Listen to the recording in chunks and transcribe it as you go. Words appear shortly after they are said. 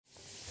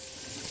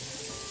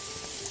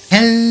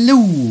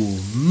Hello,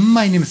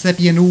 my name is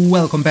Seppi and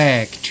welcome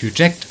back to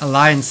Jagged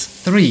Alliance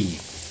 3.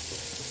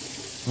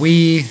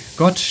 We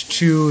got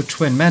to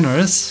Twin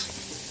Manors.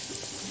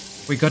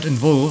 We got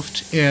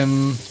involved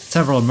in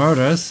several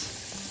murders.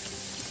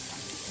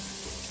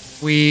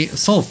 We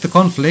solved the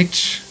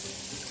conflict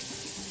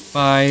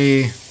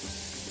by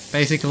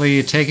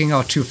basically taking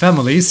out two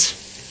families.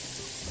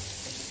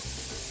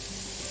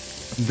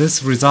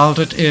 This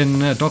resulted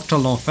in Dr.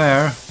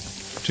 L'Enfer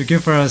to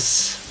give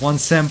us one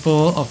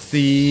sample of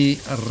the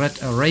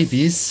red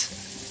rabies.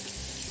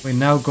 We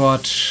now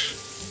got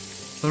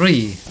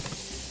 3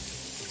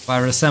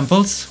 virus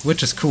samples,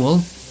 which is cool,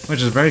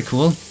 which is very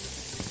cool.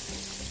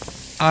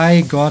 I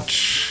got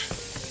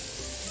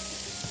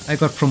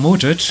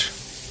promoted,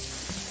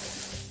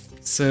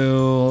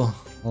 so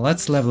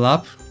let's level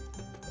up.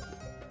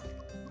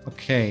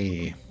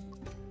 Okay.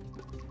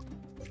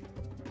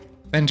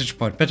 Vantage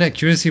point. Better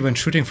accuracy when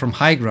shooting from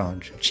high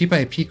ground. Cheaper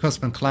AP cost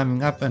when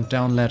climbing up and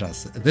down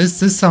ladders.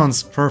 This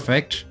sounds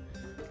perfect.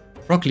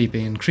 Frog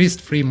leaping.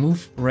 Increased free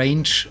move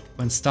range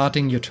when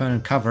starting your turn in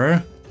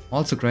cover.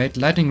 Also great.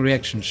 Lightning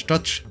reaction.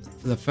 Dodge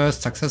the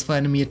first successful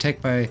enemy attack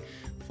by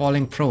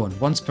falling prone.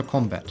 Once per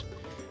combat.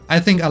 I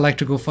think I like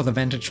to go for the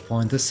vantage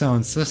point. This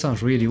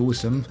sounds really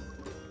awesome.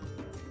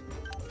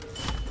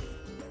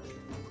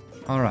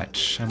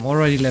 Alright. I'm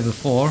already level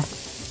 4.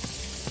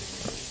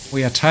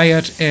 We are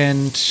tired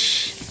and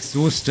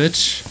exhausted.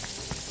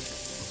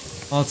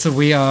 Also,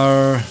 we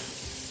are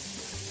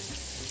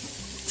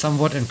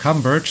somewhat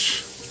encumbered.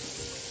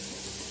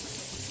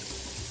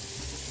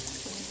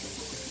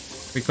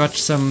 We got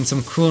some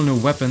cool new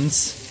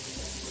weapons.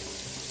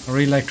 I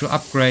really like to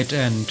upgrade,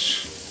 and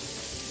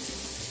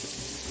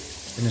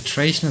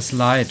penetration is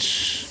light.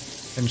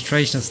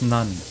 Penetration is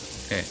none.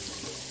 Okay.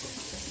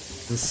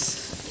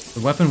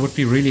 The weapon would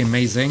be really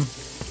amazing.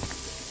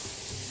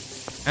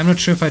 I'm not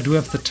sure if I do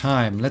have the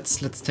time. Let's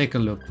take a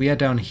look. We are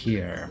down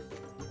here.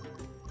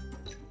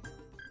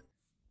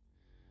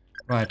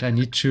 Right, I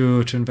need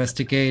to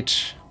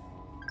investigate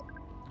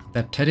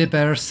that teddy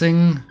bear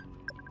thing.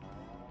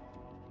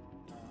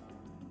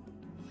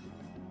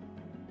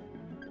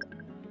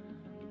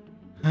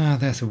 Ah,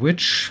 there's a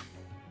witch.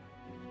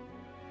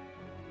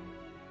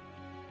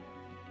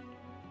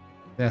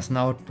 There's an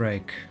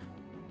outbreak.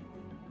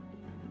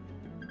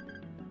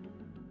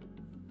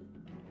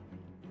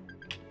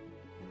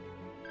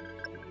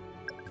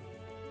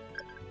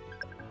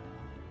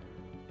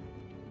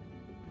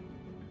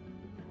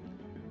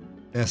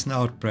 There's an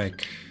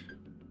outbreak.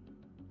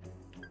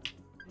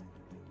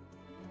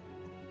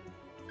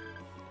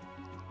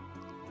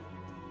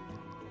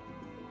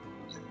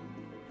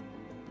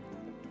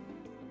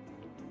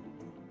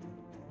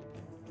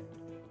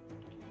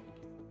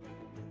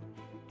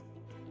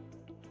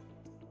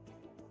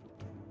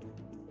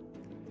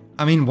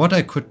 I mean, what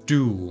I could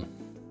do.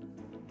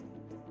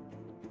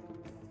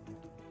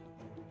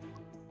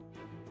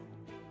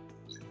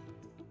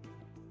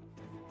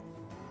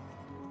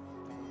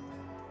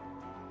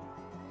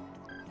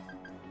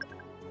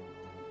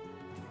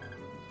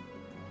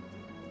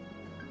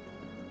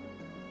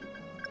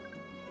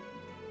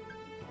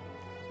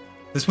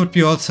 This would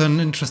be also an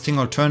interesting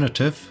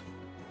alternative.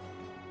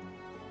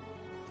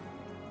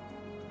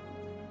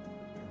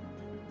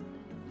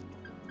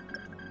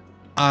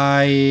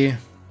 I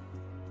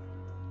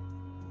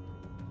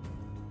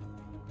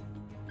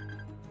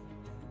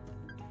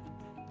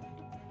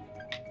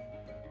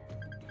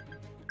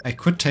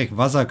could take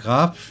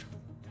Wassergrab.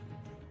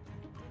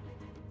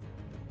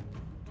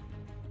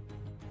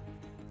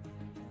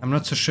 I'm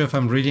not so sure if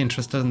I'm really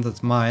interested in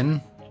that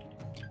mine,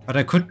 but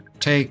I could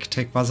take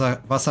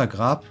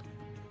Wassergrab.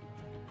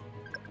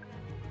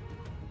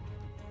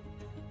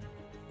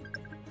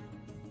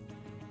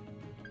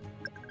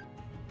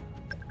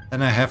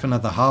 Then I have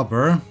another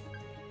harbor.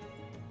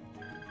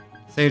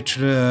 Sail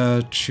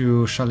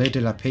to Chalet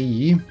de la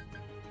Pays.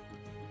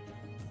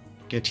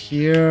 Get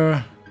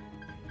here.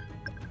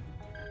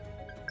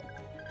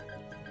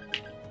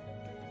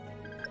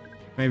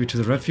 Maybe to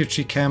the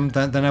refugee camp.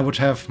 Then I would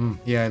have...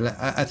 yeah,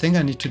 I think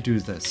I need to do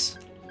this.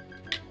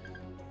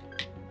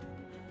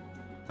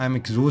 I'm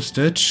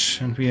exhausted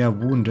and we are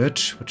wounded,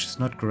 which is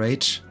not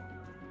great.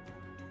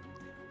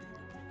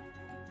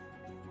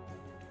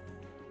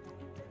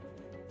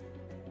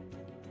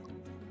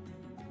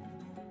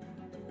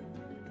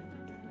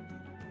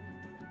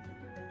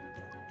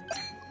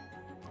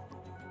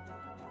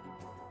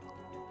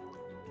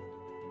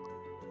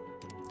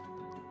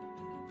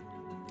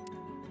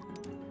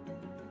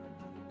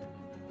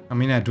 I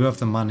mean, I do have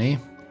the money.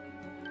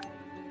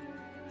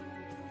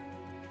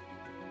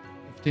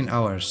 15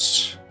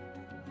 hours.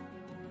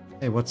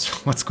 Hey,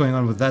 what's going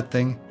on with that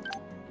thing?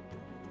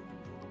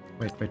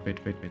 Wait.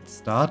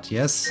 Start,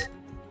 yes.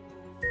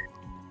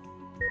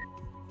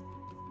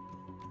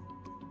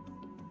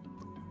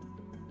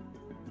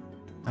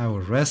 I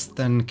will rest,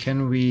 then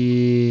can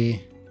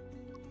we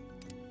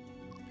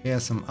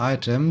repair some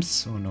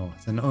items? Oh no,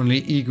 then only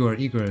Igor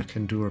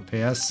can do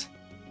repairs.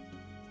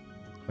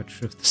 Quite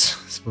sure if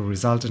this will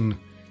result in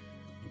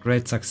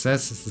great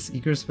success. Is this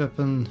Igor's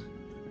weapon?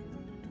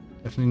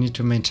 Definitely need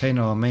to maintain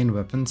our main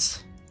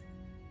weapons.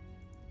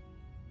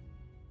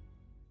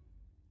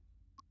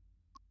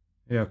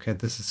 Yeah, okay,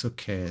 this is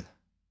okay.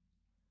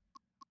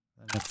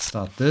 Then let's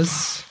start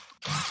this.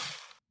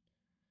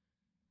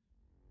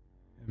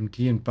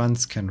 MD and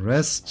Buns can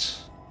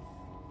rest.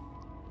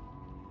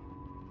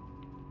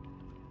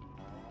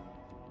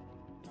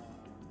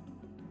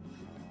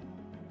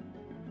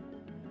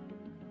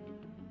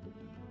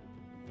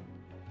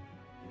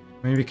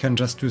 Maybe we can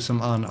just do some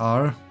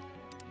R&R.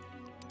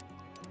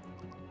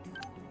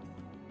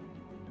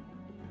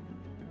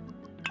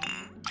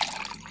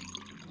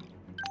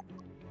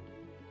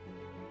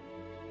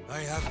 I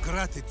have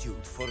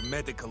gratitude for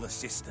medical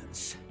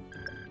assistance.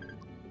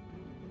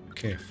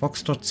 Okay,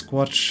 Foxtrot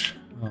Squatch.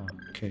 Oh,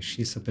 okay,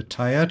 she's a bit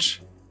tired.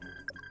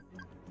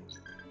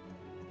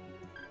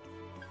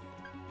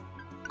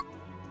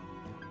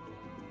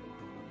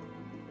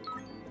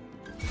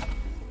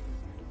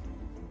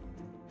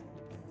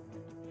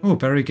 Oh,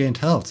 Barry gained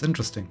health.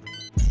 Interesting.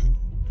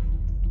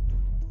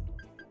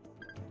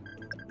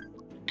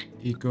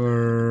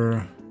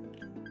 Igor.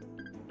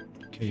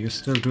 Okay, you're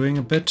still doing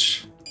a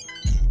bit.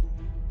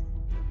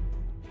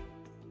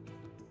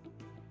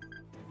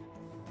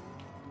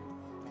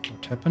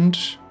 What happened?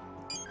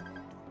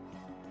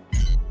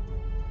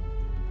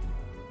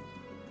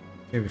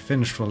 Okay, we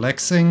finished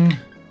relaxing.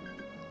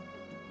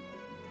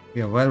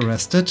 We are well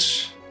rested.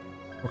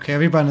 Okay,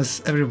 everyone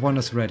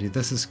is ready.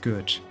 This is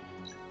good.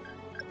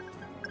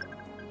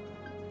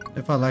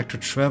 If I like to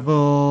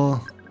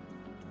travel,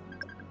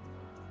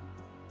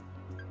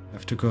 I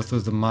have to go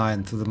through the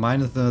mine. Through the mine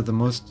is the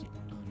most...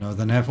 No,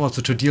 then I have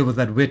also to deal with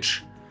that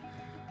witch.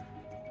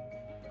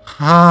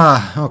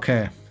 Ah,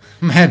 okay.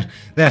 Man,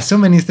 there are so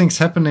many things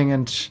happening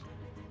and...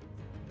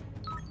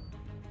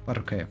 But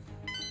okay.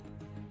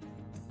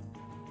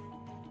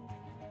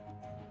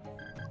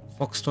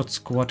 Foxtrot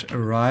Squad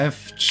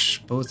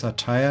arrived. Both are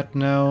tired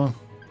now.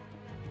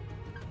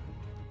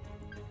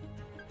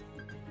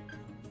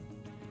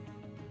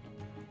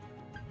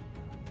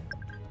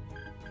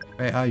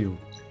 Where are you?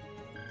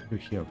 You're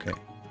here, okay.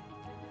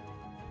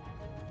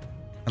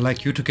 I'd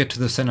like you to get to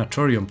the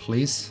sanatorium,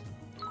 please.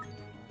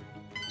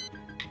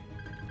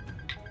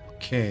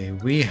 Okay,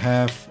 we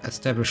have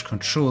established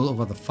control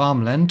over the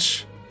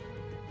farmland.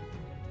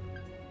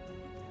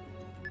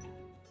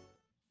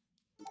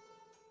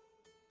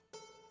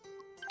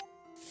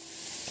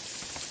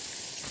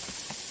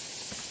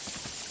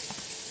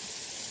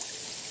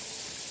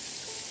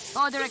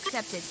 Order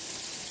accepted.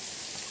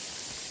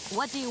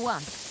 What do you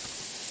want?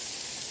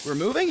 We're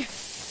moving?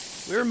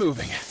 We're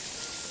moving.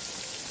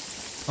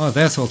 Oh,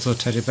 there's also a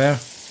teddy bear.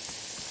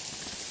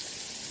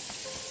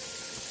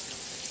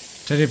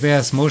 Teddy bear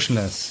is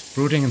motionless,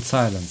 brooding in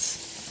silence.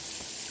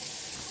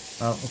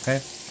 Well,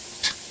 okay.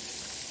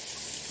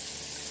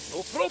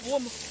 No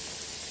problem.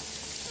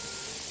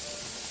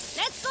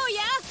 Let's go,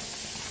 yeah?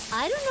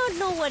 I do not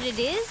know what it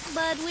is,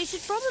 but we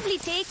should probably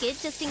take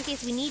it just in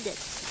case we need it.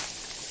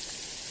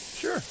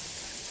 Sure.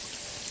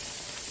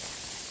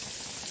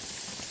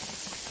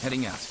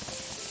 Heading out.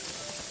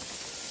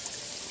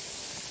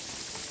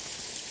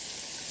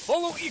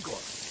 Follow Igor.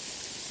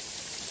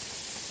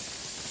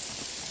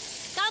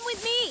 Come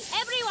with me,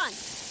 everyone!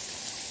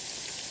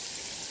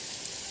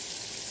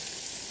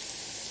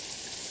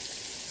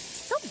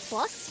 So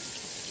bossy.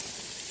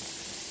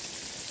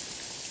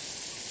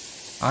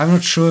 I'm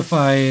not sure if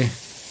I...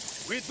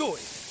 We do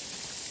it.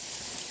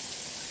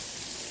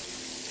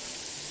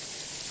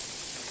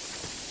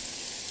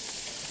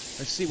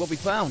 Let's see what we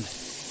found.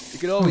 We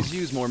could always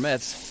use more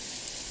meds.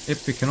 Yep,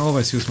 we can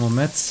always use more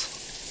meds.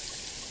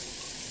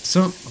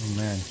 So, oh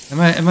man,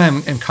 am I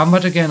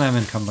encumbered again? I'm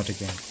encumbered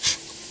again.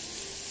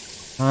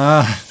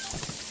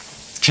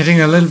 It's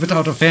getting a little bit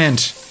out of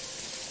hand.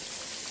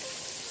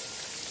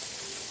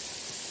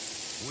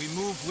 We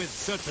move with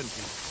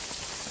certainty.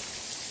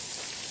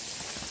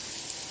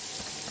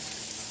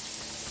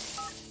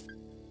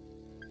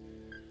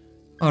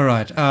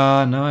 Alright,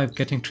 now I'm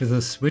getting to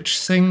the switch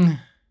thing.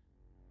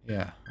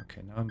 Yeah,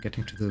 okay, now I'm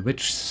getting to the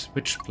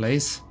witch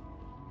place.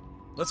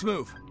 Let's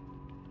move.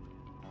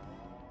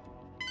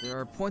 There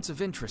are points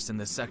of interest in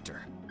this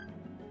sector.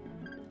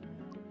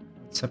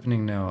 What's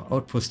happening now?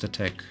 Outpost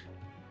attack.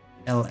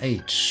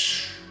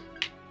 LH.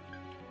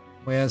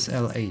 Where's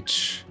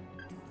LH?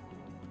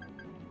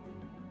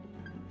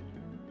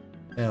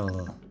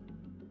 L.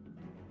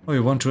 Oh,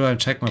 you want to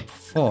attack my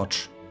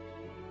fort?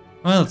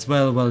 Well, it's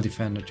well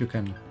defended. You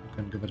can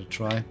give it a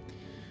try.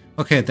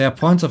 Okay, there are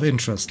points of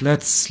interest.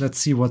 Let's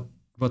see what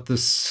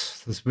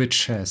this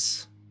witch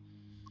has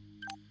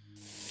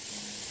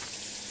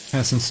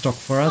in stock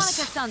for us.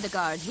 Monitor on the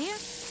guard here.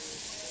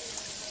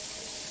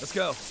 Let's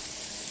go.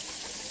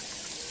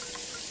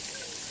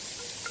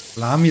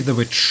 Lami the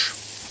witch.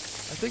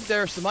 I think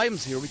there are some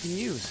items here we can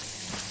use.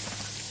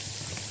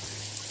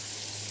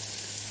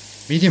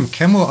 Medium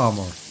camo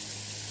armor.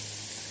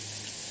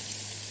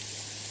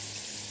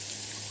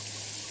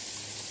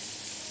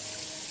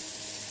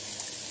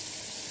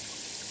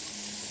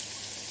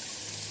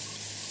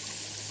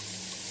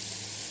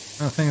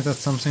 I think that's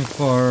something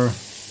for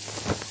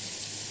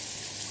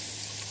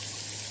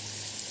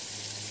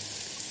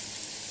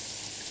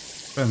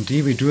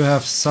MD, we do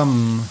have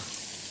some...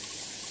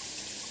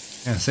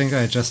 I think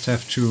I just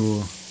have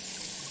to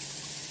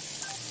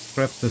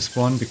grab this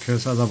one,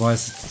 because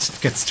otherwise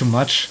it gets too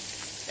much.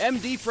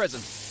 MD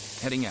present.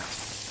 Heading out.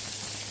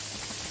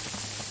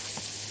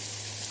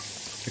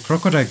 The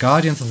crocodile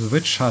guardians of the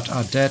witch hut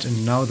are dead,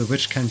 and now the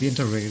witch can be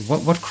interrogated.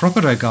 What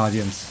crocodile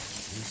guardians?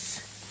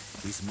 This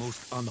is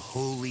most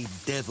unholy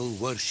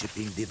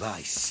devil-worshipping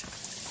device.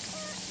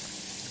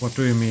 What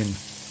do you mean?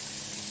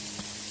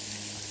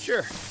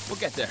 Sure, we'll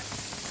get there.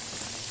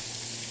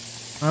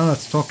 Well,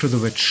 let's talk to the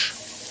witch.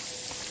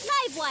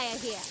 Live wire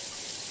here.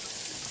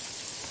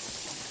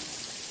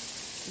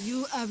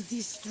 You have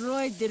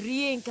destroyed the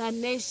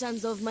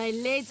reincarnations of my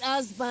late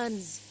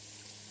husbands.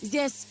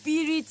 Their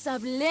spirits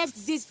have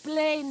left this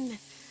plane,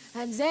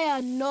 and they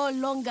are no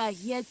longer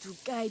here to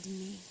guide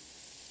me.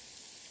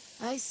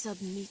 I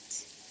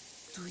submit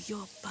to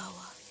your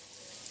power.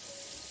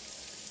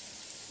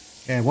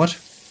 Okay, what?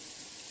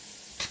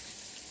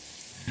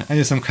 Are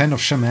you some kind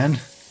of shaman?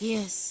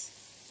 Yes,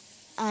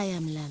 I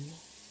am Lami,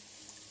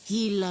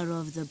 healer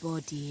of the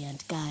body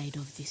and guide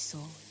of the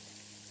soul.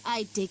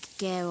 I take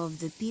care of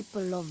the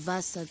people of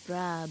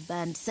Wassergrab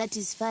and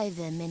satisfy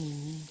their many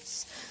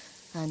needs.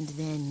 And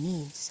their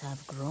needs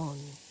have grown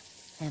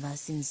ever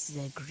since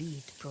their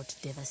greed brought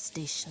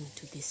devastation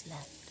to this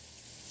land.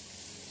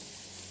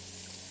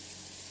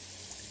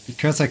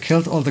 Because I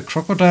killed all the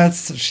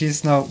crocodiles,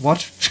 she's now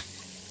what?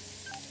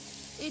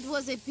 It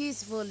was a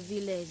peaceful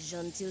village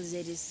until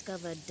they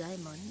discovered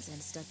diamonds and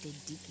started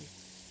digging.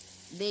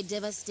 They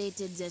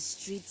devastated their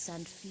streets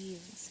and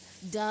fields,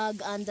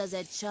 dug under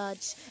their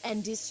church,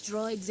 and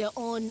destroyed their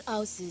own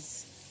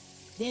houses.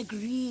 Their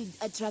greed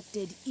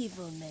attracted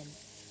evil men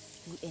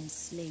who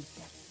enslaved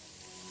them.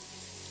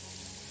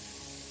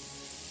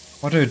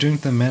 What are you doing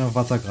to the men of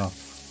Wassergrab?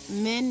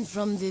 Men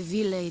from the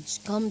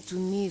village come to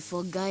me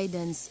for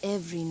guidance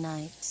every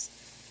night,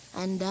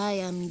 and I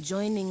am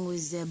joining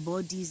with their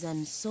bodies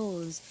and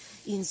souls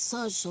in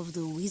search of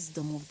the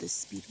wisdom of the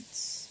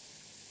spirits.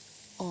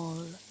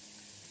 All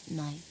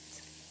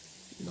night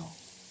long.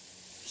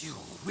 You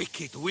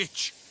wicked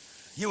witch!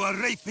 You are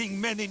raping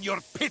men in your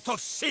pit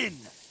of sin!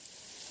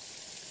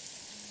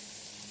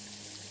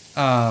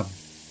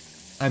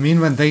 I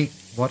mean when they...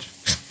 what?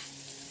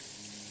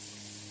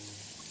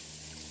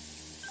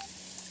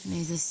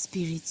 May the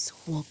spirits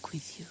walk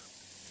with you.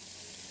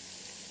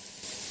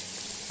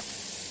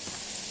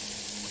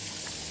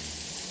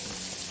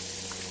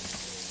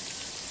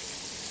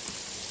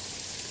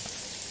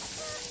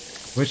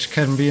 Which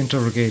can be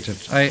interrogated.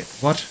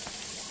 What?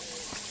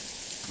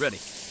 Ready.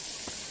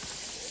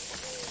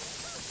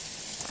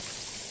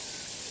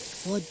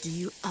 What do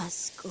you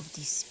ask of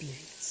these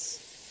spirits?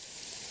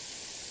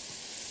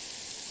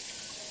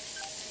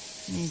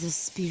 May the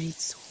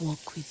spirits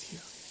walk with you.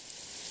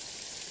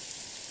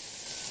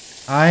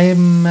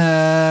 I'm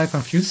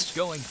confused.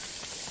 Going.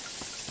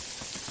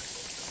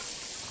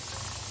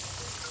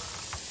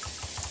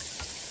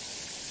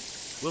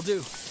 Will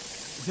do.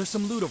 There's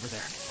some loot over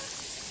there.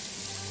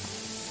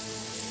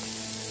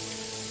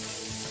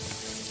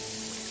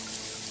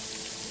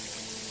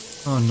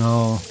 Oh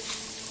no.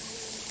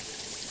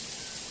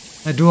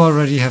 I do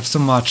already have so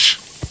much.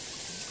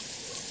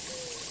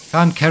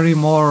 Can't carry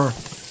more.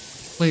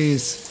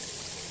 Please.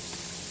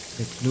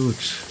 Get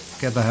loot.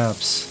 Get the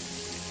herbs.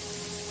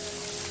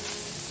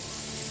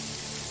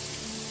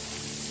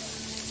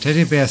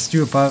 Teddy bear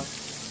stew about...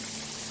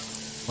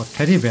 What,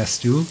 teddy bear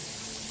stew?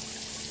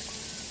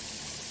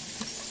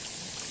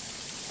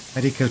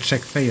 Medical check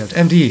failed.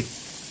 MD!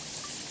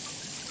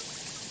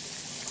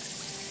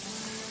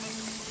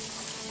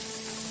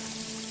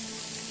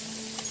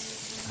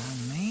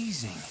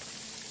 Amazing.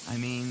 I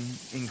mean,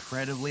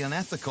 incredibly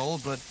unethical,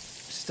 but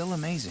still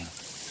amazing.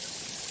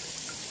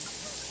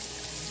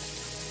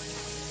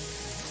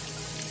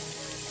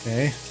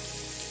 Okay.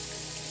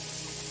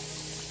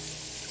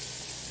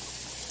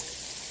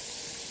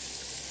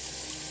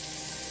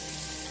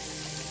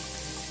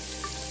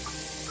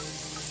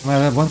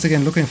 Well, once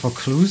again looking for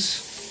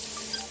clues.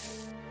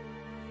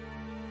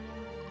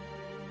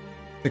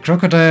 The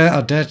crocodile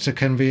are dead, they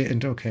can be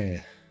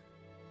okay.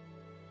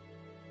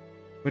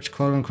 Which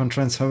column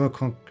contains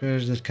however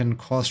that can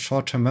cause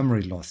short-term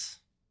memory loss?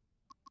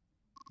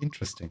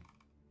 Interesting.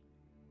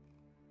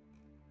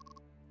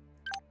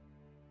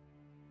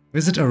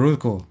 Visit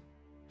Arulco.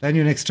 Plan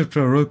your next trip to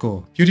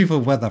Arulco.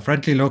 Beautiful weather,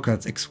 friendly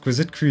locals,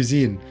 exquisite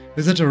cuisine.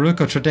 Visit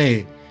Arulco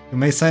today. You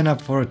may sign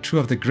up for a tour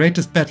of the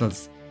greatest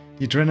battles,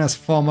 Idrena's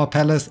former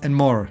palace, and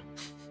more.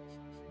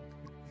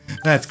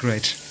 That's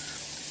great.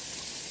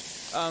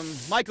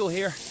 Michael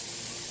here.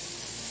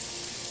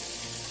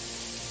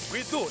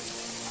 We do it.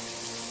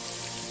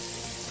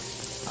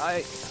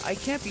 I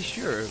can't be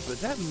sure,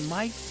 but that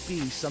might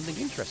be something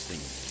interesting,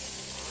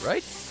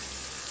 right?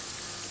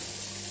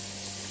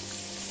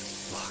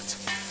 Locked.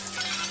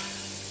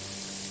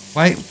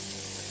 Why?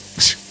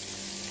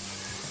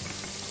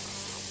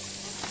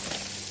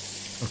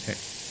 Okay.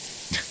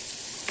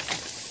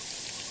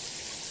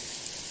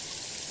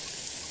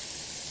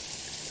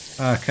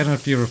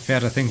 Cannot be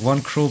repaired. I think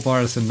one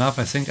crowbar is enough.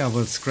 I think I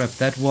will scrap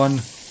that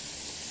one.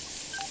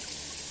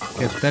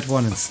 Get that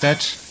one instead.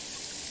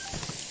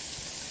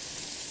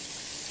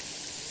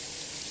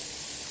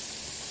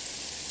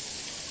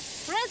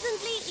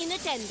 Presently in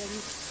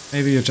attendance.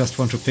 Maybe you just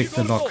want to pick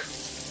the lock.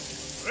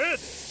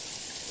 Ready.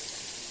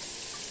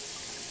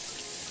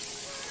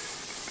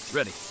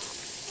 Ready.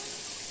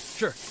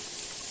 Sure.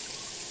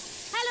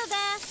 Hello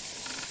there.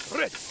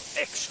 Ready.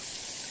 Action.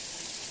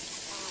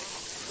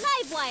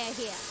 Live wire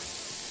here.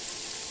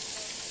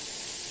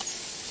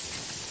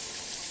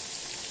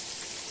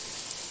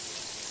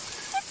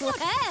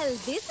 Well,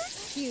 this is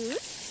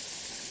cute.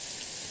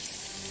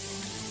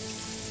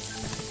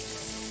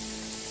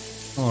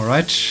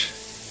 Alright.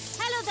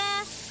 Hello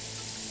there.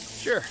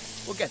 Sure,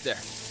 we'll get there.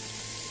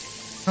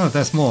 Oh,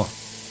 there's more.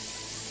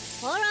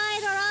 All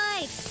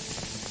right.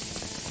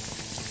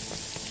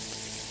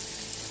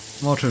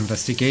 More to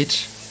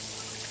investigate.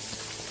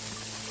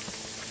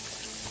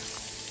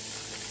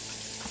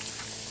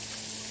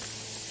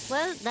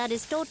 Well, that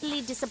is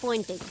totally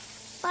disappointing,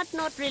 but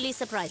not really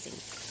surprising.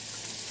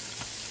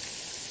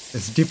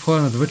 There's a deep hole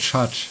in the witch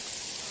hut.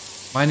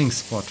 Mining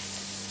spot.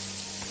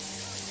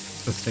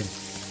 Interesting.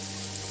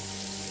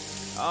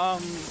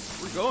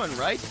 We're going,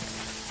 right?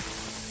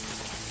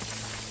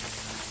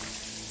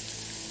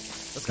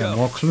 Let's There are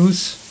go. more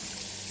clues.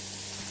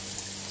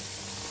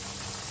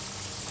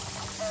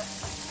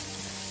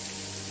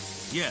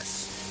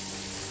 Yes.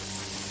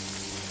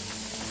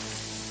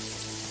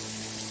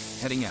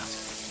 Heading out.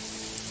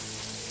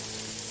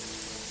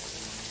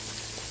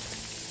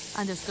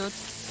 Understood.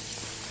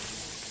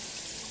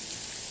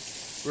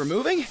 We're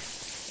moving?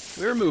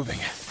 We're moving.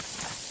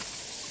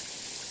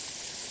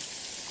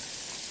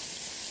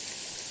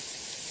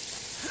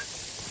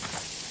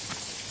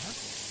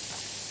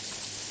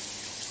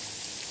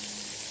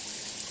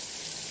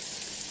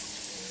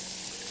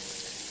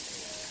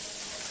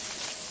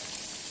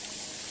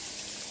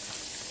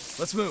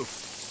 Let's move.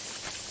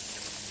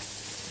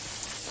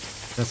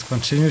 Let's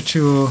continue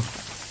to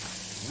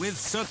With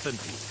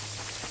certainty.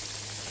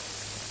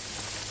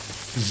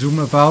 zoom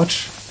about.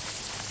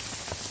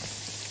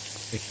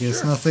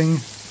 Here's nothing.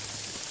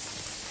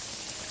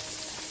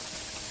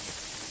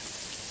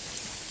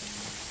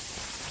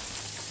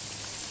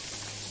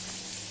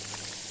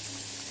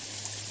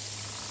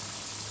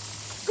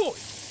 Go.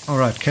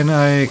 Alright, can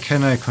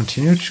I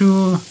continue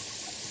to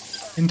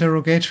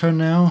interrogate her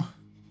now?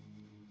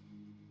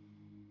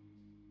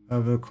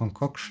 Herbal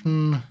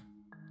concoction,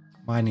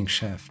 mining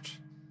shaft.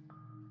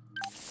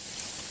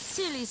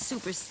 Silly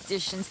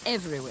superstitions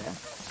everywhere.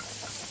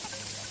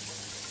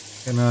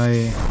 Can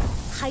I...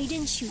 Hide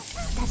and shoot.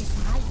 That is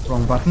my game.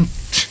 Wrong button.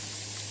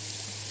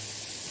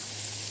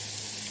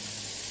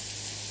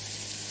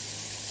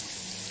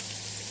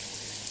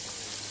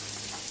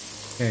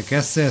 Okay, I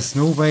guess there's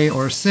no way,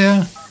 or is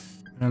there?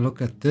 When I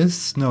look at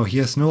this, no,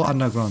 here's no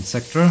underground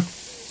sector.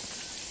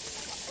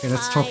 Okay,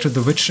 let's talk to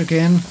the witch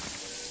again.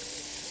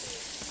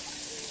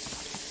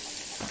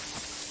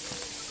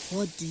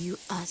 What do you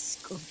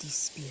ask of these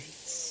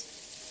spirits?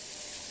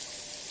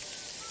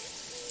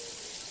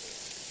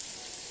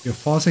 You're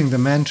forcing the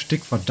man to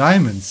dig for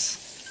diamonds.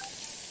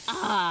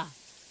 Ah,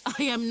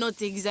 I am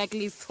not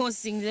exactly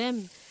forcing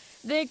them.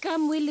 They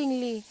come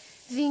willingly,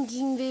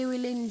 thinking they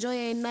will enjoy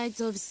a night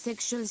of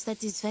sexual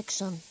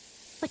satisfaction.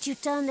 But you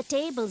turn the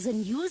tables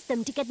and use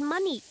them to get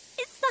money.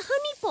 It's the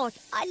honeypot.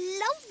 I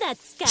love that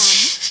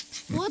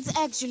scam. What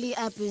actually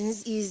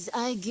happens is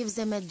I give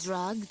them a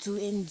drug to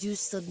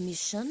induce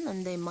submission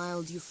and a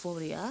mild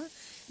euphoria.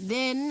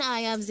 Then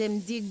I have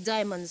them dig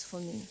diamonds for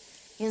me.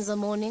 In the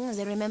morning,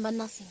 they remember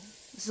nothing.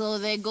 So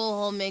they go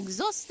home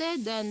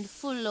exhausted and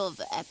full of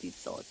happy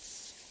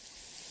thoughts.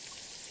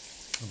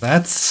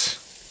 That's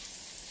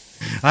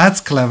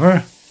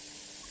clever.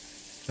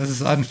 This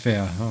is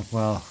unfair. Oh,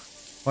 well,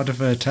 what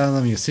if I tell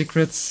them your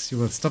secrets? You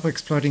will stop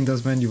exploiting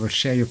those men. You will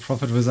share your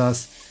profit with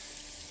us.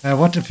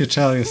 What if you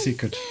tell your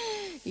secret?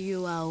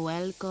 You are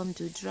welcome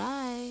to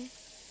try.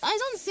 I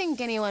don't think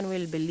anyone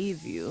will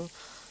believe you.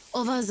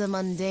 Over the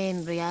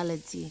mundane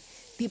reality,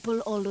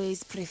 people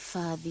always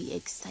prefer the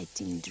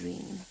exciting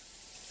dream.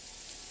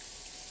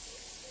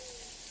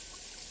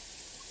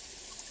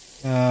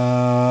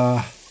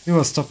 You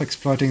will stop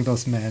exploiting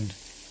those men.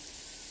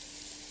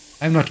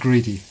 I'm not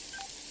greedy.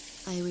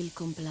 I will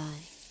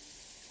comply.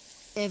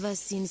 Ever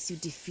since you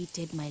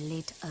defeated my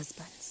late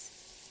husbands,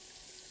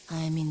 I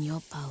am in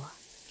your power.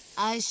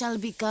 I shall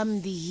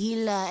become the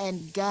healer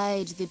and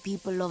guide the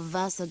people of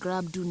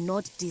Wassergrab do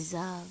not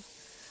deserve,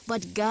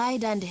 but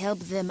guide and help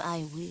them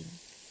I will.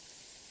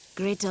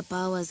 Greater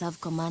powers have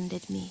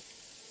commanded me,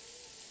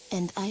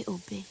 and I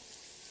obey.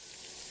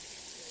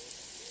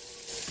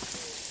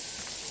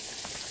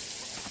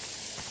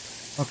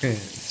 Okay,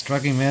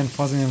 struggling man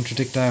forcing them to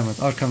dig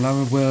diamonds. Outcome,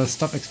 Lamy will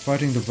stop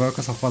exploiting the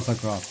workers of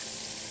Wassergrab.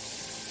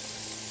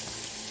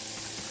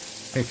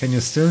 Okay, can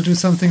you still do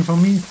something for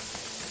me?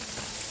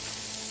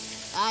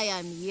 I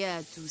am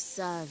here to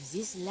serve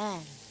this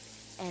land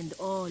and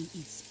all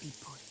its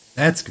people.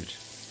 That's good.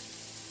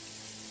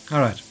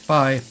 Alright,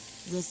 bye.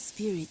 The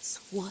spirits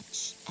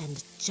watch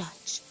and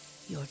judge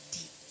your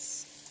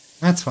deeds.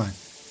 That's fine.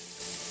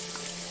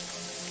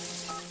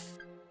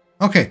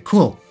 Okay,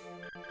 cool.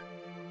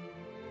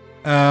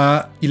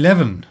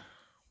 11.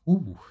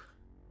 Ooh.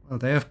 Well,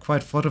 they have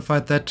quite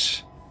fortified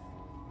that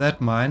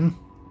mine.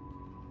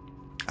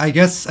 I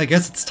guess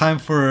it's time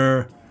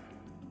for...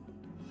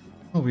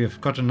 Oh, we have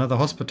got another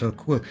hospital.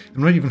 Cool.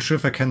 I'm not even sure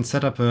if I can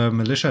set up a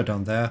militia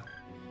down there.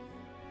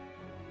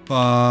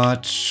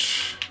 But...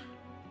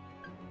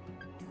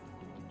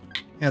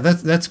 yeah,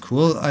 that's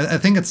cool. I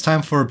think it's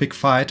time for a big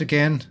fight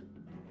again.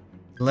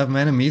 11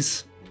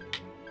 enemies.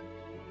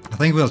 I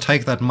think we'll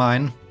take that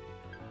mine.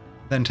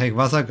 Then take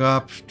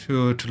Wassergrab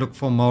to look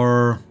for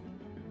more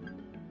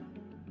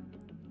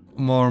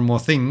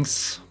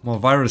things. More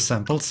virus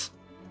samples.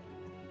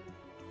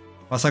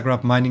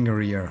 Wassergrab mining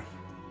area.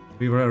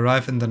 We will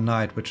arrive in the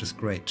night, which is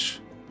great.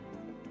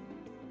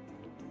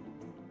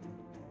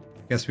 I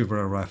guess we will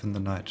arrive in the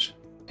night.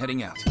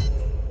 Heading out.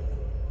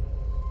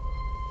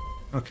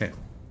 Okay.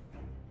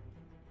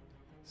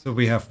 So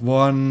we have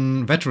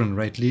one veteran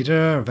raid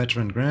leader,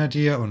 veteran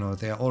grenadier. Oh no,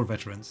 they are all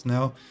veterans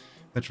now.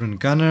 Veteran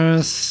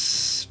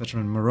gunners,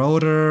 veteran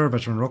marauder,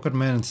 veteran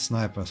rocketman, and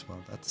snipers. Well,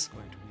 that's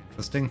going to be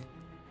interesting.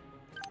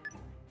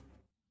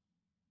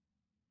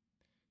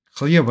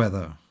 Clear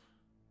weather.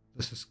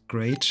 This is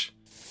great.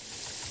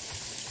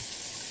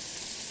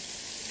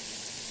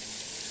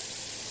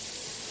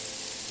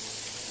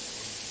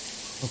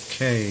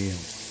 Okay.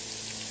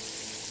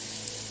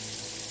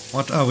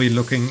 What are we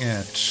looking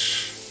at?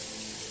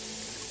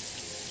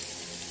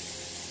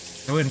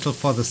 No intel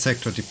for the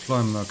sector.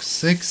 Deploy Merc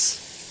 6.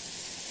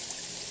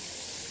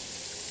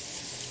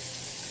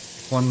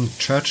 One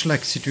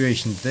church-like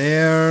situation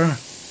there. We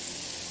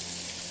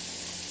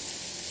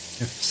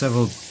have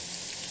several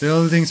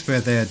buildings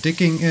where they are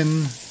digging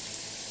in.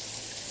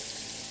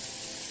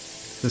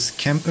 This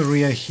camp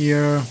area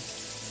here.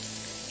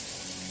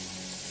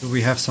 Do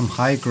we have some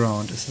high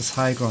ground? Is this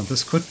high ground?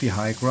 This could be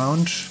high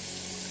ground.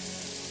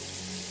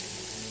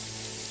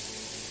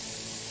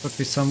 Could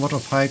be somewhat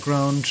of high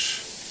ground.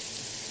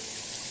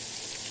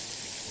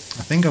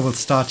 I think I will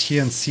start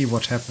here and see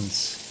what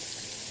happens.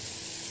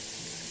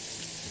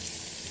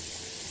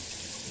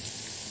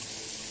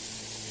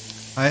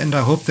 And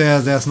I hope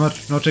there's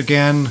not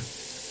again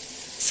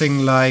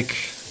thing like...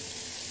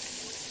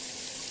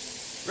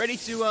 Ready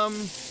to,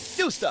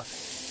 do stuff.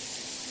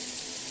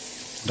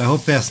 And I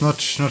hope there's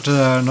not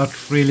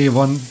really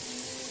one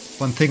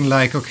thing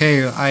like,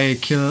 okay, I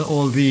kill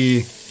all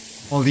the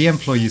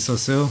employees or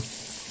so.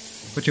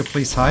 Could you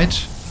please hide?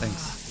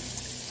 Thanks.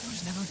 I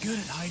was never good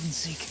at hide and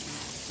seek.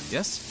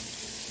 Yes?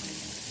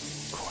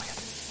 Quiet.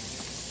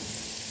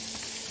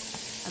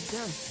 A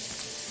girl.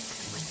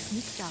 One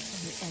sneaks up on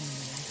the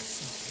enemy like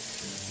so.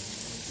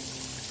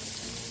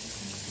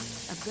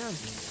 A girl.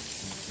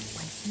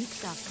 One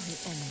sneaks up on the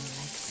enemy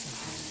like so.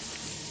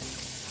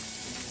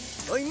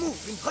 I move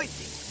in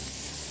hiding.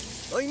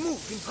 I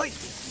move in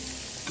hiding.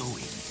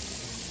 Going.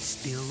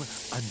 Still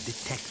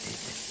undetected.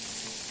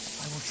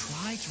 I will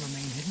try to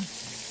remain hidden,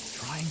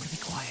 trying to be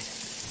quiet.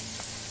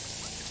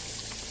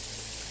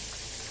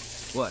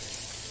 What?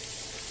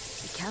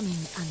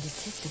 Becoming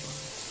undetectable.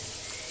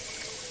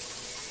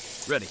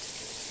 Ready.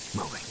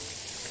 Moving.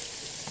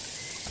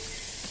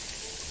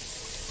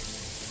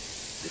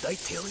 Did I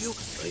tell you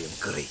I am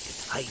great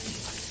at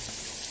hiding?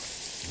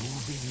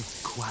 Moving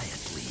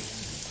quietly.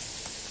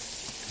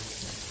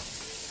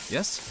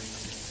 Yes?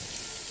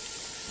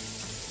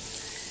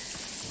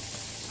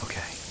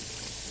 Okay.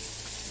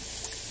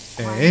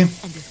 Okay.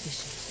 And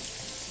efficient.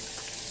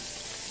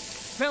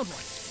 Found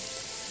one.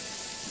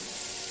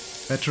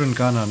 Veteran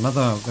gunner,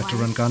 another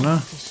veteran gunner. I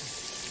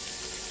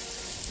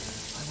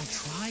will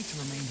try to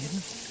remain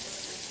hidden.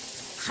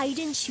 Hide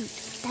and shoot.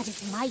 That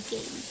is my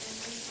game.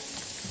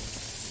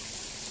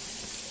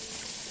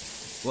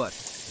 What?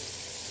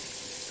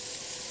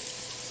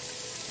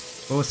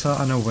 Both are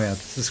unaware.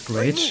 This is I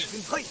great. move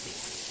in hiding.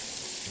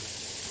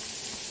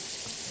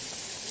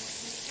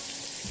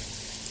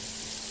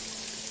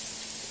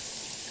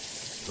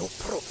 No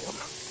problem.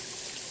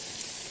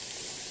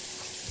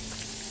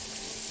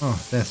 Oh,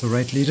 there's a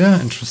raid leader.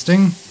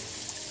 Interesting.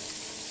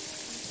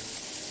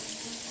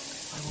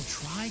 I will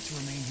try to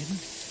remain hidden,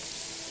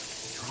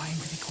 trying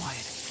to be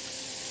quiet.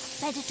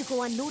 Better to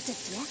go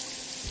unnoticed, yeah?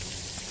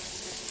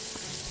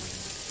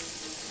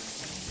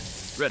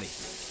 Ready.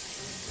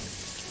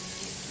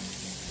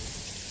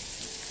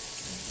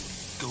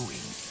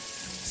 Going.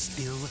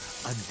 Still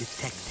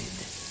undetected.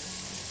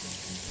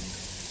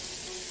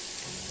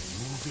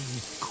 Moving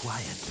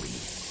quietly.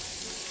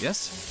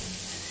 Yes?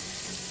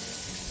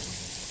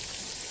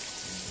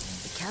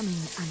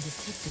 Becoming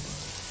undetectable.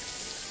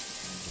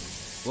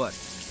 What?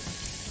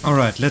 All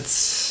right,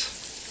 let's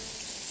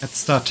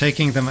start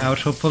taking them out.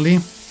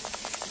 Hopefully.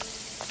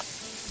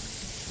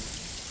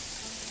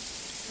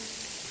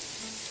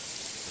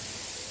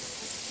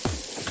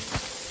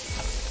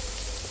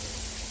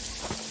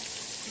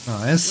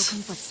 Nice.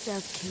 Looking for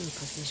stealth kill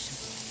position.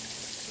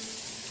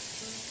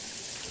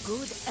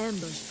 Good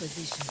ambush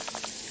position.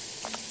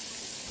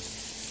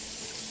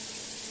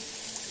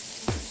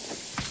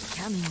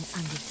 Becoming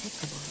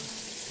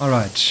undetectable.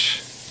 Alright.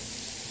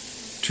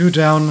 2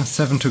 down,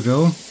 7 to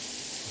go.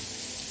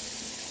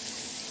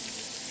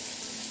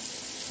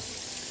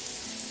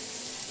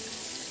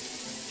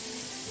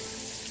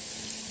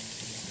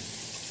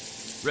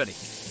 Ready.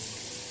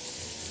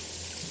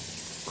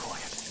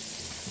 Quiet.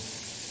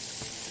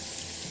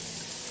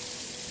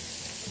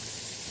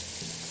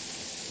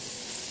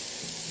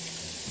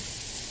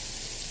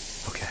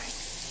 Okay.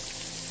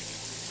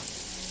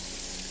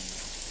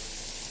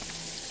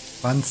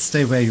 Buns,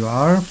 stay where you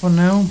are for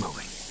now.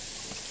 Moving.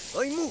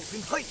 I move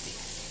in hiding.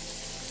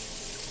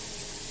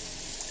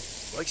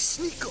 I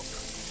sneak up.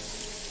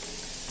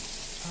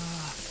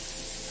 I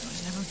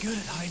was never good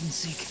at hide and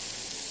seek.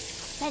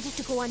 Better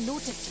to go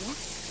unnoticed, yeah?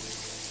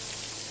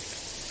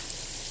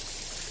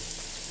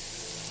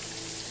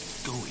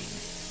 Going.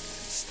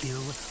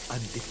 Still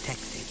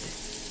undetected.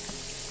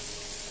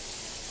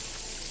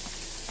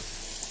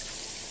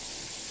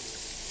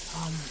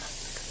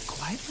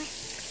 Quietly?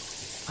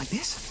 Like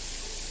this?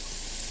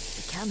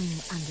 Becoming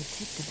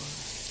undetectable.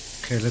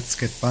 Okay, let's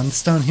get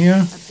Buns down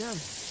here.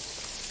 Observe.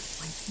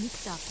 One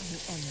sneaks up on the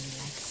enemy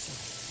like so.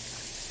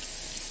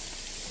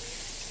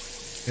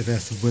 Okay,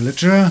 there's the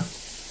villager.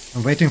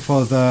 I'm waiting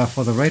for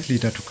the raid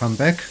leader to come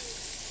back.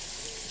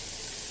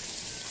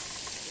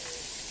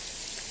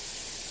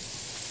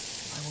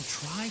 I will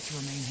try to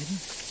remain hidden.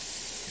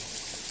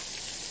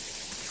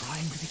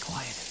 Trying to be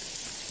quiet.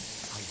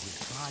 I will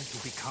try to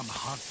become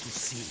hard to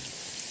see.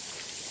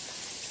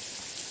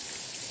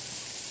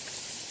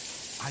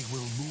 I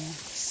will move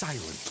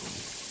silently.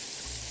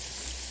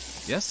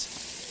 Yes?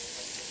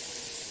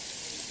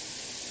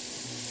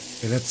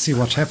 Okay, let's see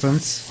what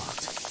happens.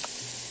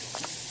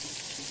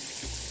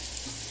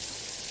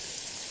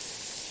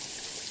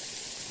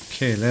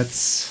 Okay,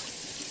 let's...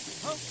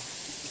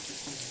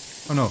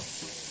 Oh no.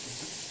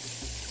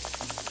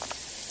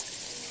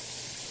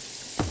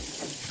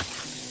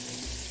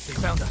 They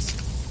found us.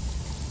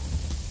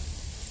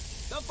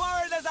 The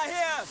foreigners are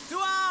here! To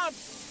arms!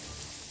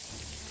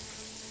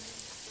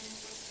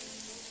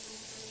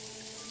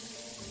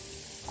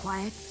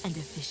 Quiet and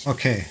efficient.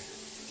 Okay,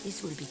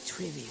 This will be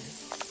trivial.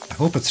 I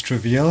hope it's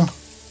trivial.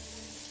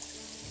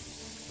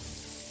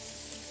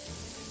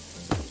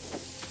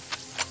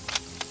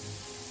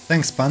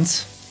 Thanks,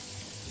 Buns.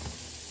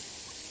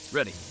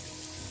 Ready.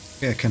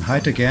 Okay, I can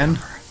hide again.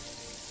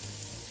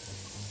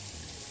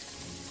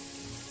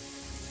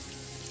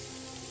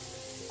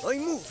 I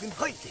move in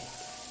hiding.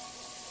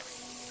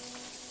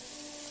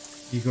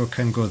 Igor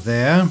can go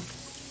there.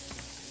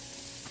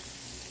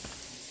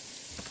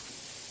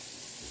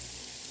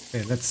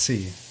 Okay, let's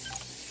see.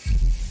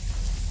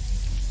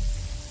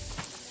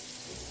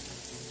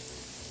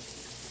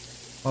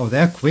 Oh,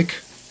 they're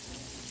quick.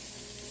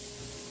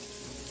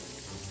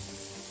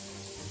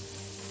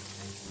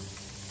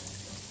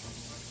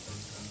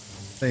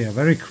 They are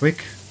very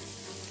quick.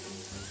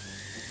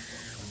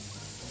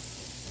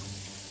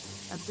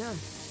 Observe.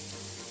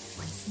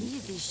 One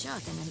sneezy shot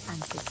at an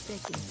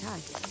unsuspecting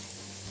target.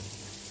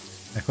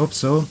 I hope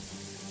so.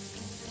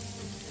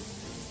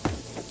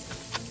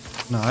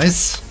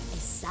 Nice. A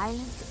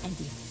silent and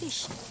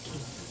efficient kill.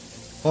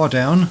 4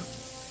 down.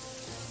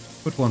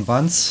 Good one,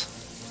 Buns.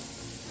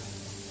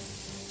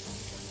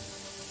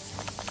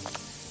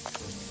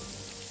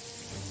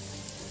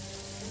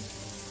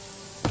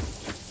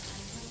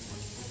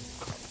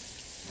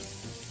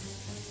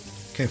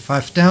 Okay,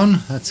 5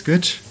 down. That's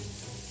good.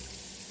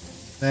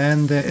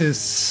 Then there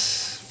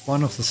is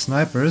one of the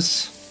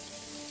snipers.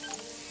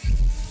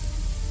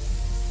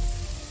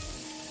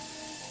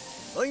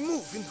 I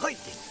move in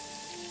hiding.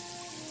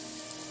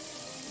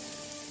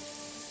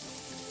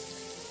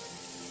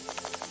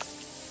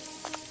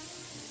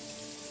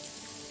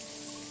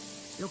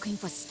 Looking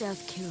for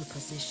stealth kill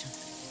position.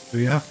 Do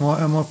you have more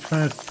ammo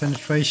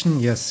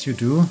penetration? Yes, you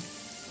do.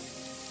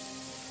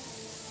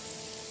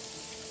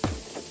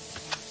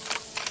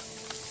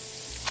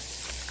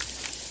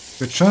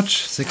 Good shot.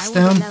 6 I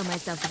down. won't allow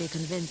myself to be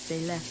convinced they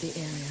left the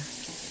area.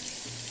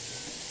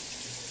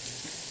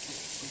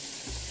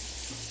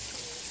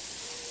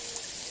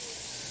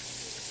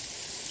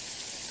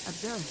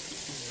 Observe.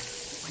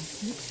 One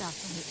sneaks up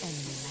on the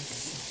enemy like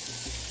so.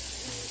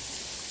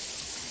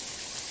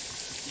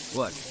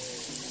 What?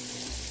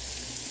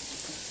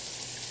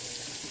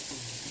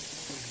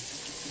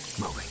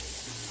 Moving.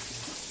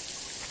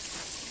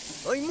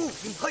 I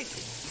move in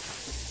hiding.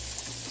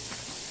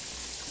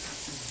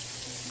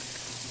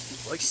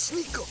 I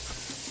sneak up.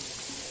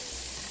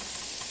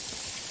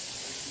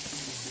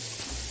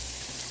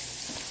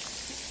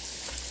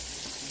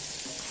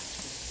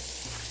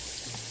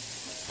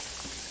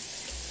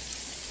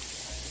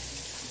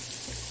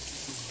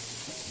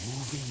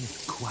 Moving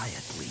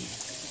quietly.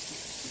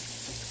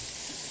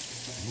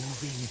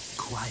 Moving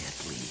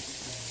quietly.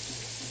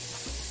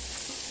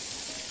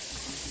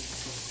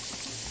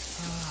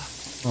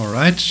 All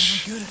right.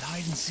 Never good at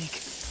hide and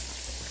seek.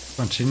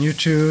 Continue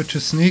to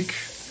sneak.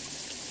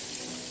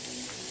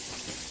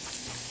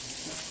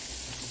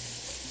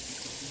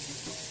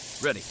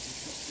 Ready.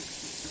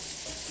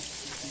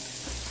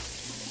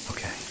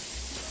 Okay.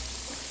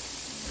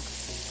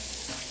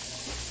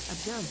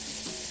 Observe.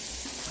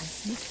 One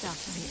sneaks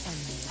after the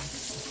enemy like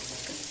so.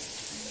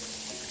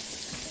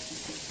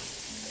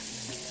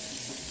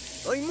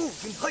 I move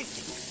in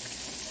hiding.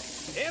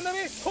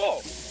 Enemy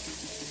fall!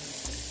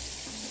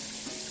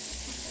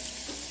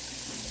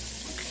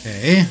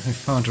 Okay, I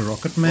found a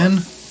rocket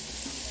man.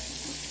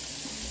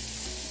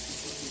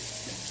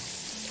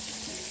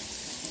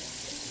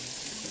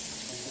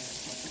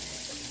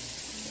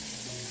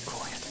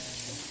 Quiet.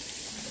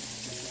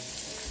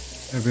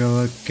 I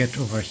will get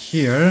over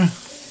here.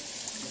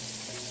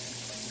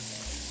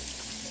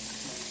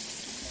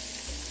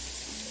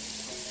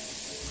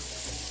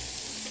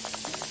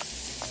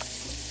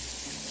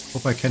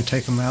 Hope I can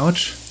take him out.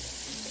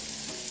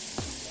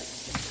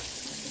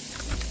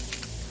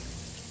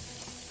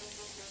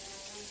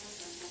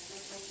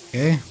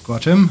 Okay,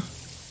 got him.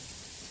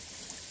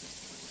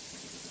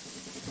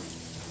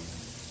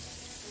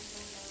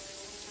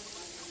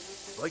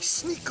 I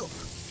sneak up.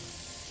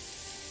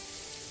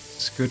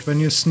 It's good when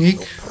you sneak.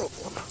 No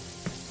problem.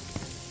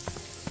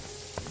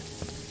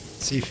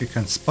 See if you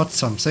can spot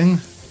something.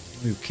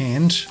 You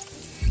can't.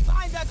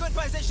 Find a good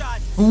position.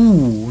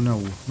 Ooh,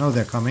 no. Now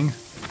they're coming.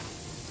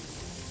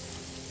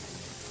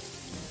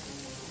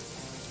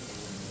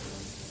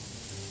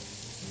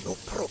 No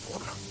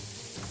problem.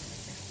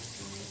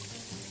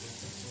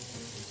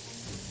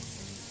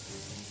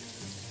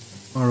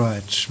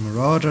 Alright,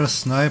 Marauders,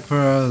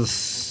 Snipers.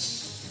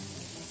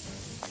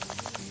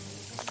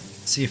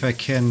 See if I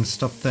can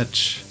stop that.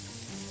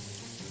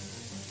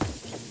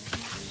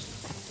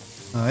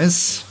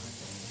 Nice.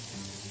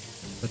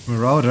 That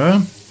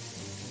Marauder.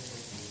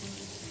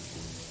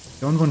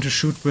 Don't want to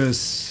shoot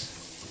with.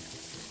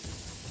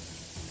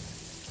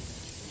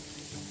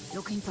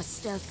 Looking for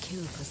stealth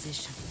kill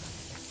position.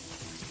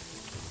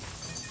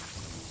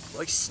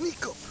 I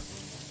sneak up.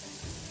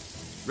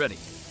 Ready.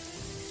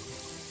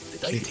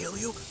 Did I tell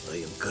you I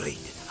am great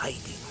at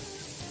hiding?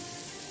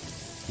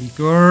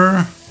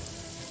 Igor.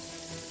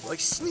 I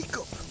sneak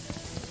up.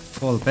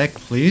 Fall back,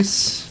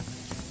 please.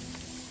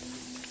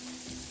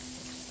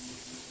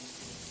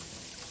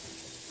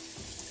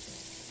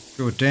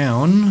 Go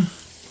down.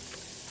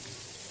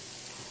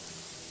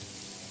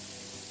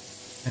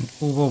 And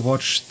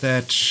overwatch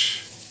that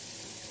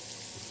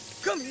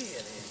Come here,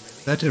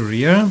 enemy. that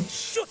area.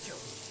 Shoot you.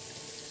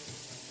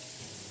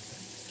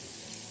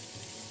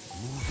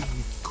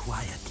 Moving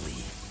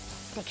quietly.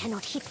 They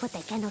cannot hit what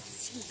they cannot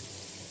see.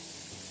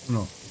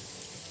 No. I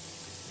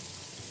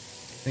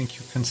think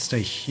you can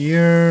stay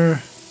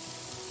here.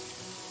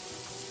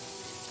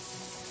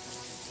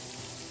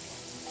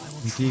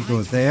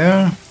 Digo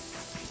there.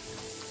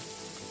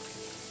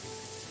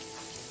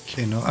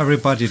 Okay, now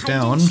everybody Hide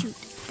down. and shoot.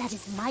 That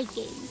is my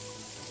game.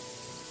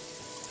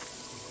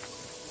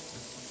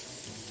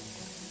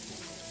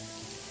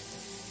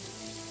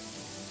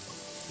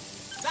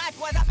 That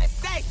was a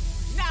mistake.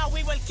 Now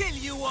we will kill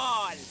you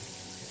all.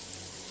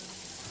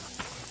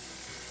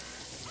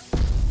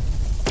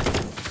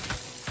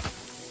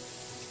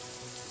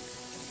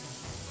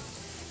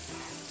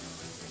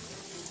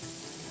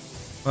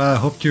 Well, I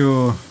hoped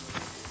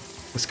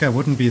this guy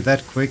wouldn't be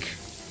that quick.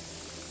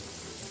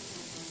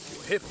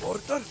 You have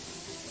order?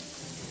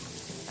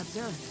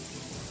 Observe.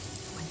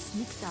 One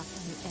sneaks after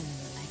the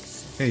enemy like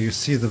so. Okay, you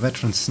see the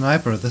veteran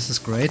sniper. This is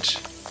great.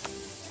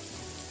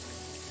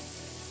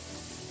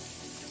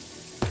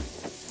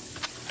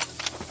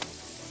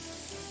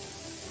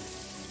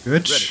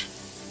 Good. Ready.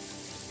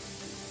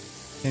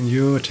 Can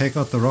you take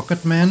out the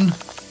rocket man?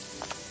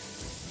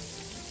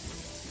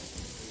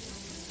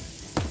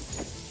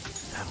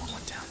 That one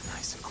went down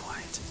nice and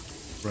quiet.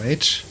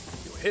 Great.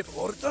 You have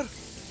order?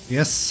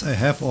 Yes, I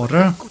have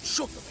order. Good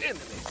shot of enemy.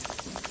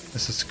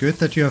 This is good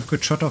that you have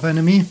good shot of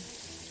enemy.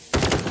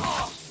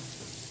 Ah,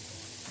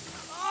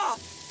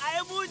 I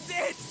am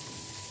wounded.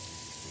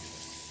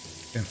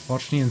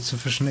 Unfortunately,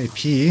 insufficient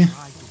AP.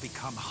 Try to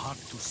become hard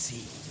to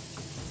see.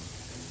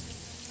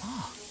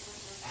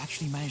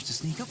 Actually managed to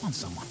sneak up on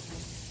someone.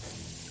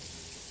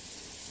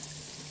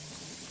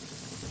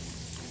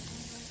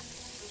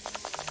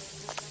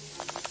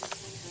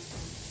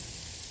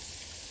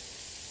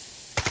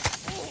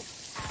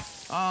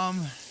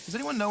 Does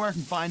anyone know where I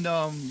can find,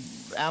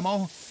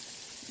 ammo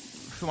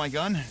for my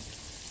gun?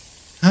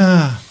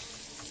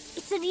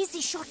 It's an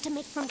easy shot to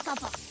make from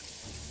cover.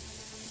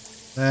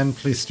 Then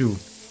please do.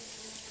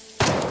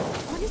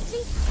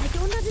 Honestly, I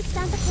don't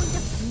understand the point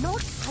of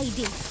not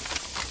hiding.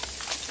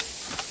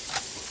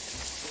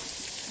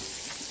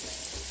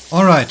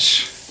 Alright.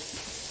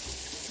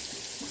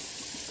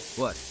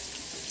 What?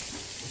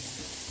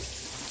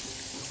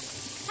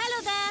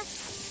 Hello there.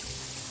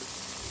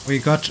 We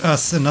got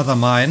us another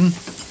mine.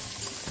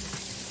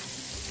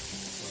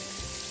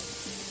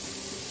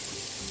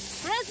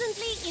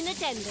 Presently in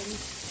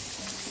attendance.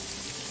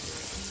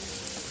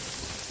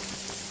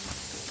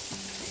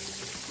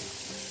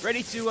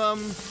 Ready to,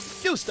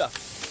 do stuff.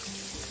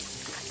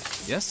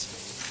 Yes?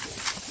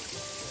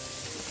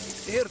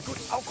 There good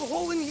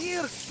alcohol in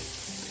here?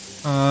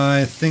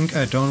 I think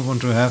I don't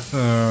want to have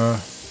a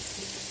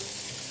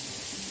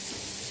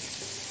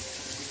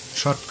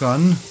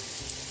shotgun.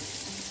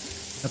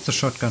 That's a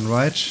shotgun,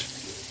 right?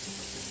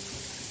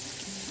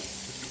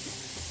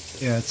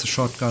 Yeah, it's a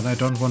shotgun. I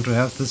don't want to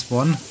have this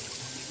one.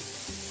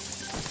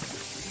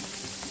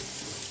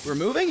 We're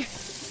moving?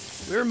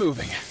 We're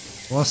moving.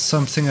 Was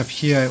something up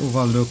here I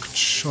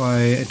overlooked, or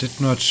I did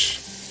not...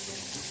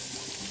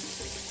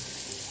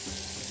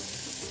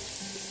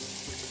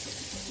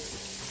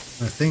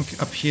 I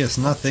think up here is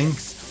nothing.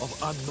 Of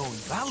unknown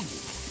value.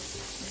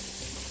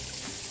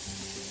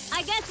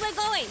 I guess we're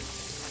going.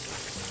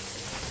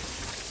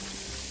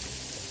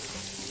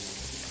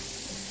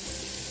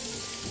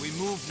 We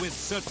move with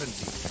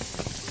certainty.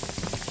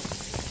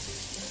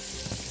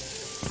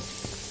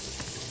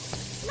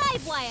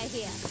 Live wire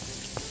here.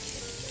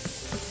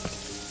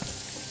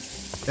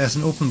 There's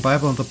an open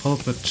Bible on the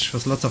pulpit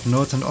with lots of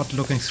notes and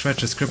odd-looking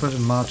scratches scribbled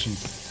in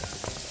margins.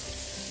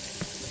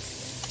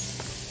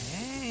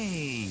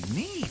 Hey,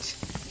 neat.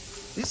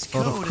 This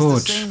Sort of code code.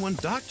 is the same one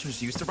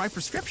doctors use to write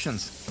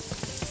prescriptions.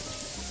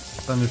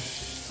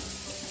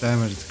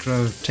 Damn it, it's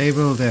a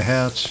table, their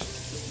head.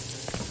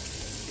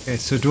 Okay,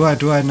 so do I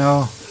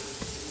know?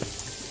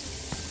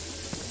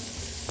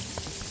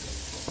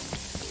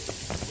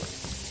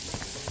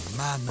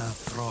 Manna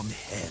from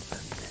heaven.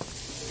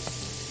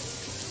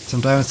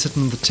 Some diamonds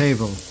sitting on the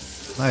table.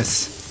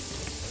 Nice.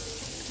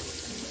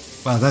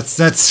 Wow, that's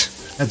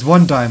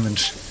one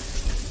diamond.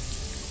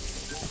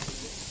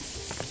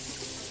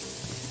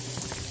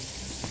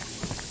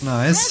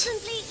 Nice.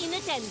 Presently in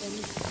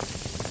attendance.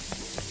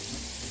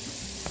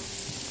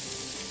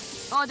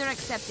 Order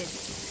accepted.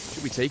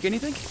 Should we take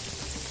anything?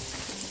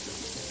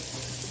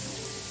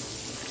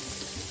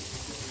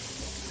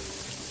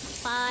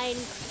 Fine.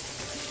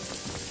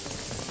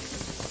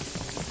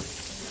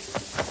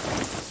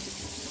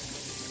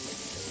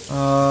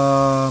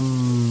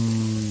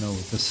 No,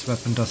 this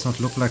weapon does not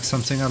look like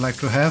something I like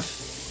to have.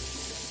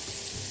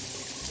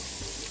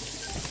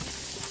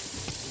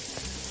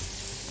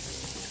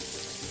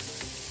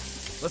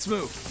 Let's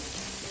move.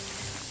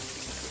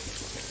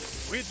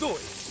 We do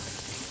it.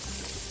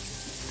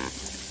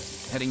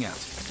 Heading out.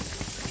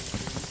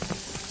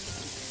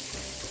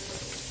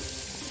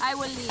 I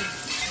will lead.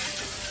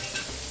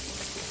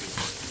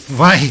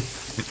 Why?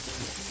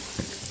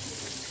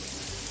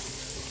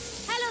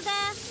 Hello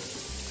there.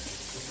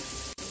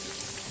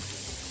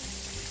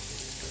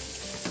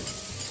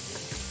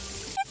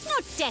 It's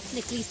not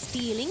technically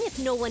stealing if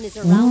no one is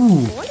around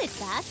Ooh. to call it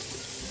that.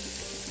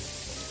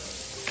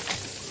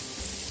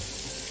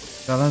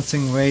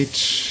 Balancing weight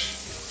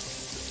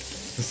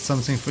is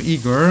something for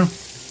Igor.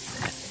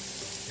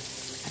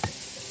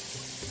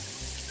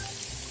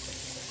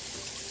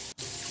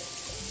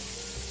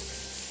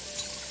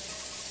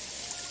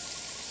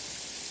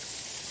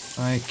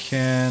 I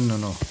can,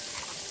 no.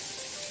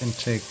 Can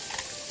take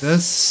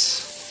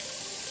this.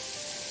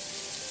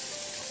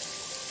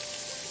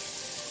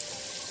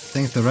 I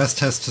think the rest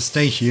has to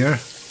stay here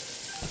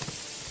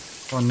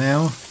for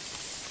now.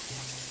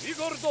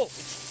 Igordo.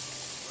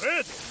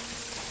 Red.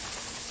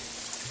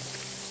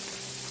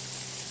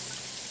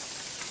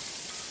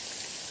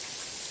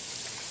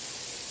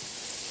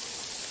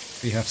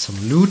 We have some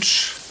loot.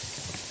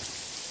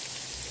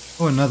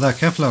 Oh, another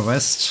Kevlar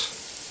vest.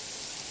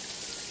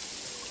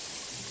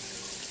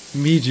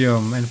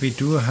 Medium, and we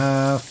do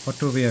have, what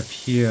do we have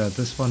here?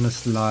 This one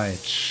is light.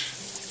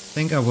 I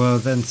think I will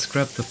then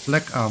scrap the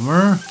black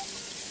armor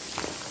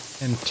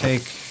and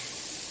take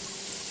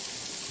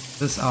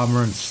this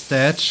armor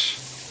instead.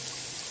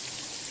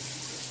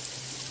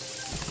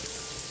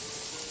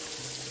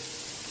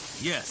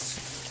 Yes.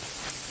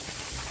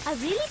 I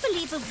really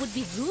believe it would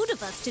be rude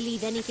of us to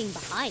leave anything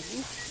behind.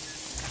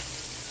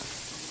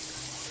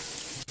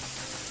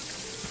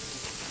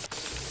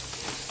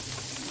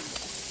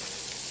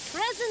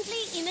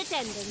 Presently in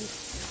attendance.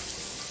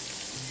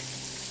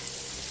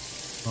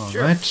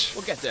 Sure, Alright.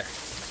 we'll get there.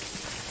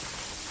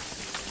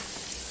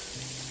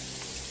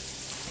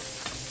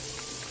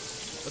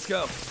 Let's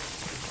go.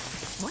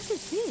 What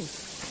is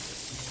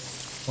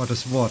this? What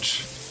is what?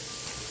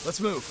 Let's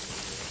move.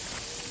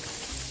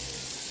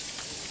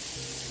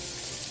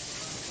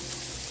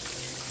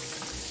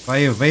 Why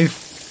are you wave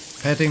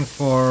heading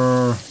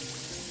for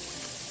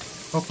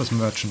Focus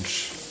Merchant?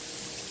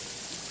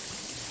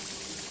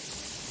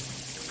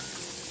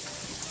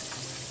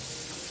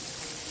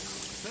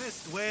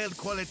 Best whale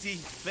quality,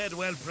 fed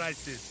well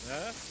prices,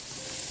 huh?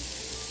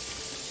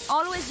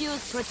 Always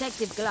use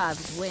protective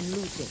gloves when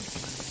looting.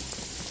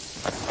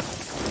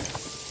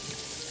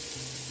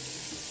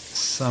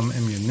 Some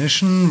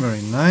ammunition,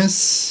 very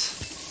nice.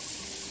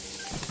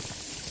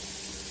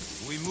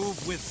 We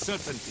move with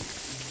certainty.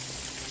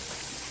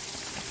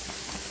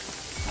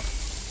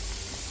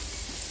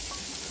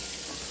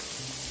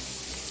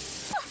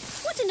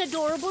 What an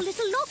adorable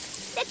little lock.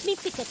 Let me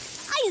pick it.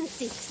 I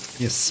insist.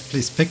 Yes,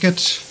 please pick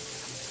it.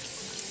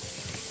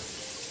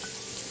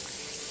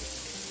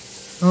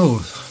 Oh.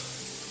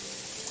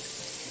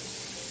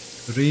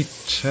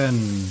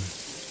 310.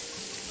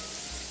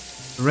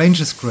 The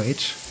range is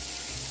great.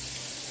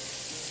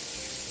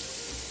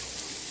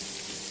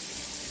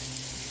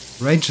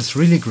 Range is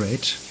really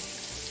great.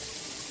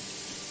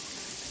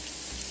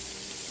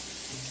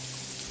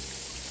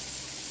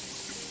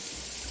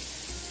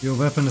 Your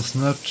weapon has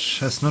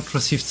not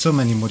received so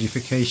many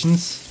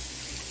modifications.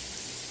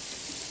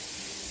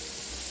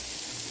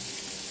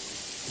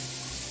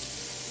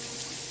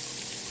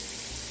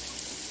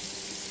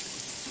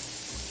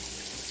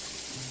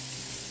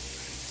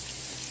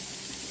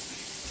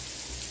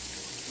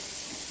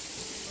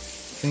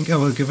 I think I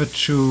will give it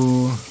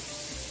to...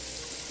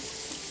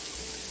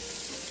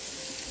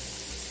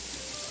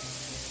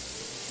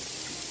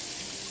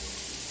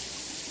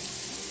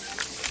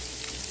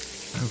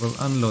 I will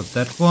unload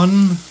that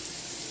one.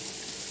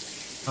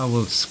 I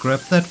will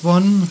scrap that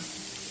one.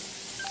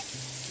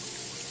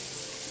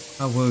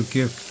 I will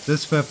give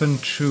this weapon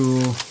to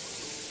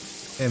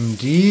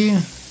MD.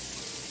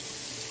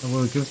 I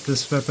will give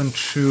this weapon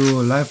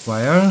to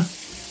Livewire.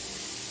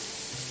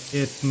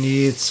 It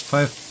needs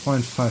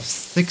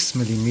 5.56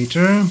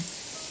 millimeter.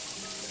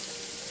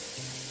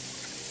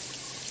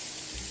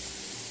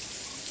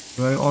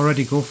 Do I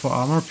already go for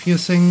armor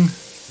piercing? I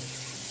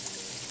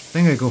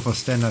think I go for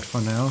standard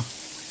for now.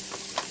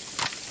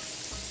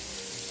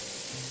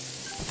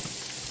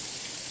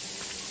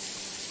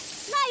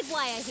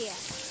 Livewire here.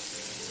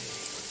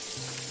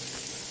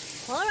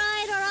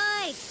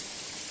 Alright.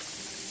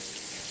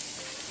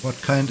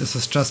 What kind is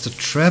this? Just a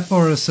trap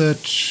or is it...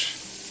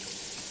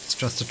 It's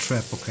just a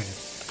trap, okay.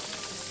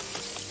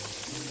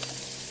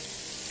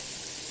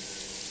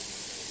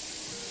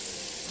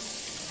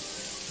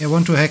 I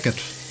want to hack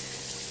it.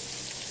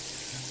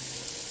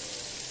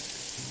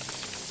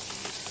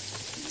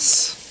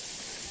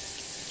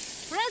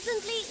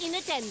 Presently in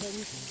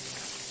attendance.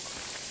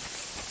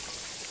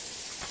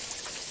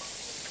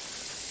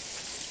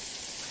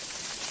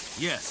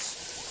 Yes.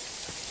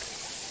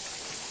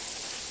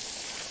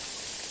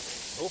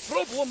 No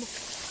problem.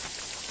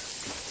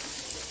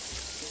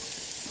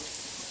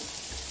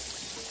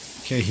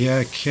 Okay, here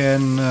I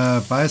can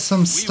buy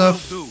some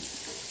stuff. We will do.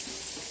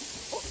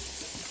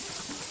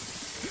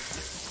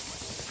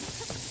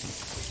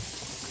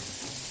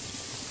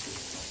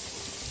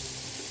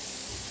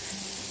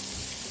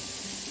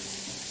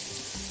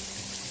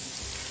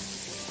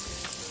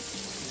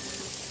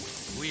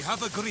 We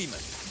have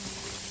agreement.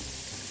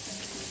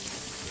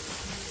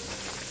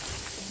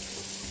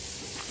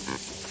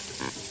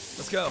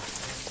 Let's go.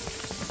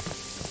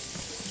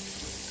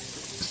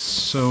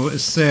 So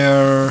is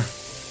there...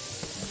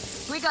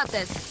 We got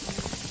this.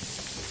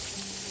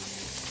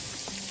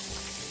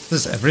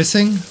 This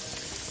everything?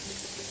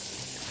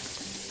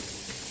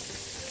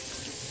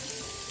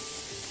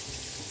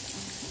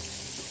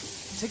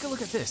 Take a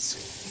look at this.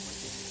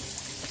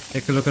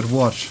 Take a look at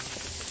what?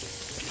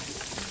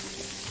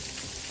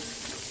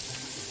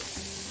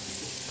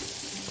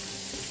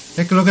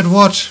 Take a look at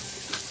what?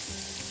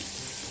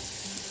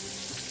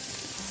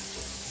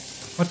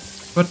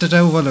 What did I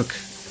overlook?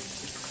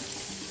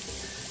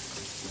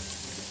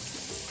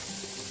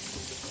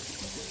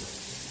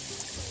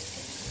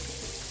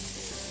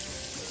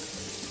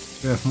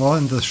 We have more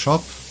in the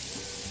shop.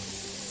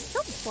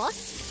 So,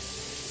 boss,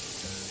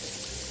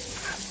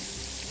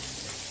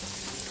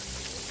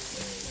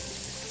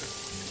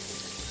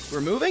 We're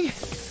moving?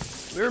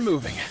 We're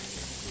moving.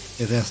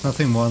 Yeah, there's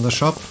nothing more in the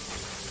shop.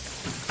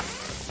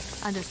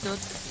 Understood.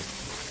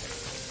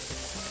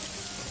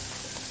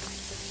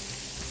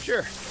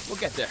 Sure, we'll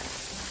get there.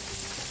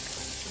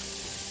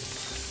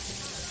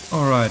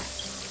 Alright.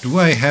 Do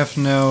I have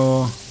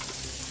now...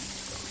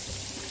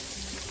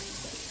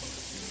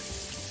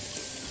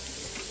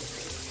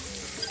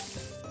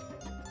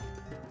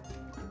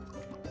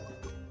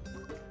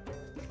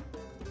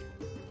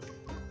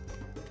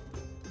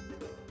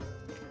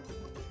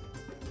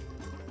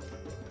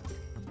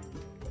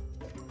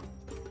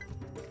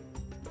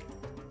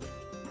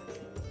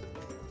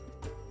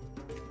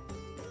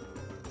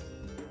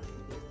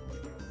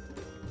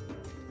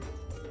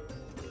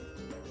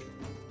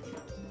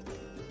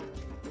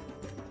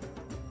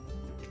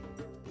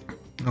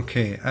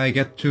 Okay, I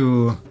get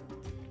to...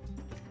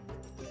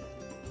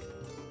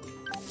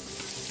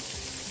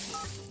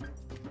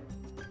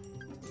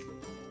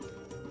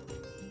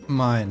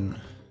 Mine.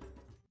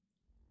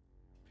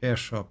 Repair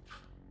shop.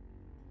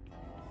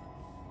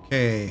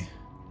 Okay.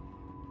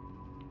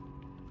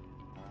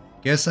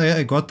 Guess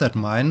I got that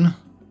mine.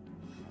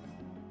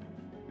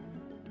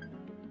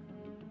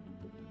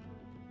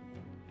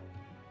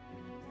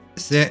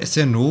 Is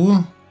there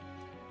no...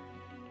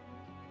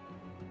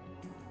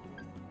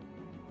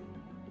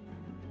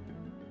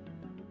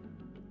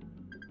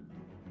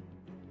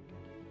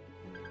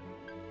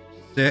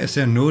 Is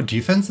there no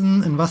defense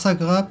in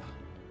Wassergrab?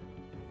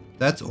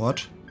 That's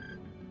odd.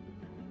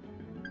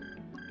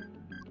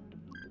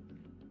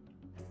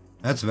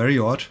 That's very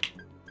odd.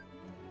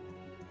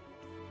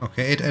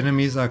 Okay, 8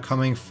 enemies are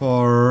coming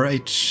for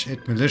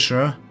 8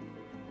 militia.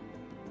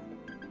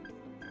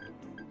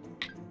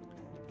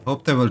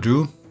 Hope they will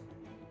do.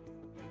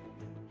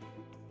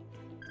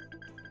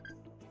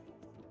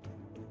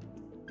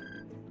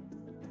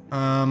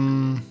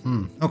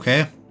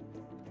 Okay.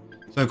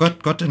 So I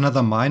got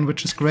another mine,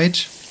 which is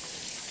great.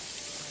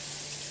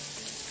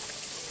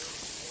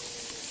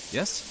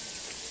 Yes?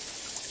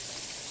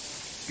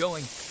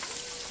 Going.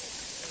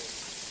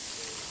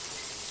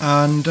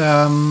 And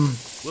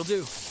Will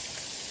do.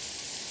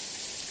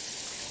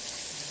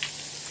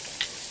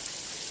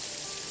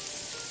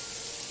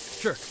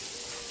 Sure.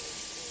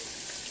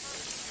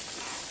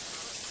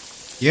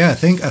 yeah, I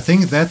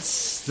think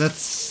that's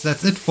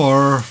it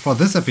for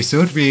this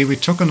episode. We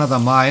took another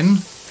mine.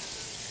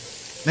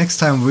 Next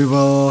time we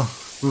will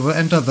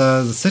enter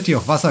the city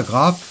of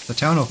Wassergrab, the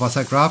town of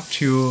Wassergrab,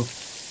 to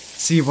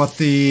see what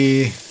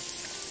the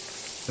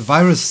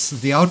virus,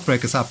 the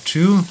outbreak, is up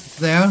to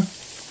there.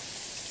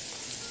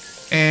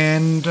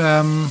 And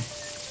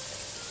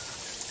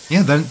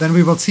yeah, then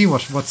we will see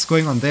what's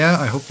going on there.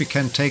 I hope we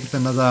can take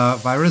another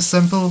virus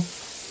sample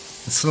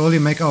and slowly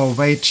make our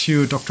way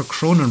to Dr.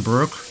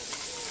 Cronenberg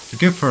to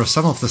give her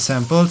some of the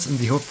samples in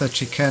the hope that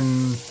she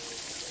can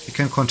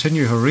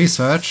continue her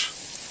research.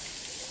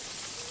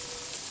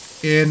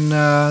 In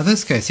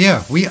this case,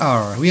 yeah, we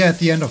are at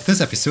the end of this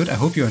episode. I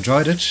hope you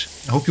enjoyed it.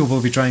 I hope you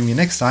will be joining me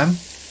next time.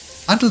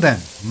 Until then,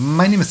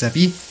 my name is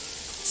Epi.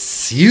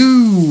 See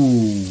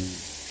you!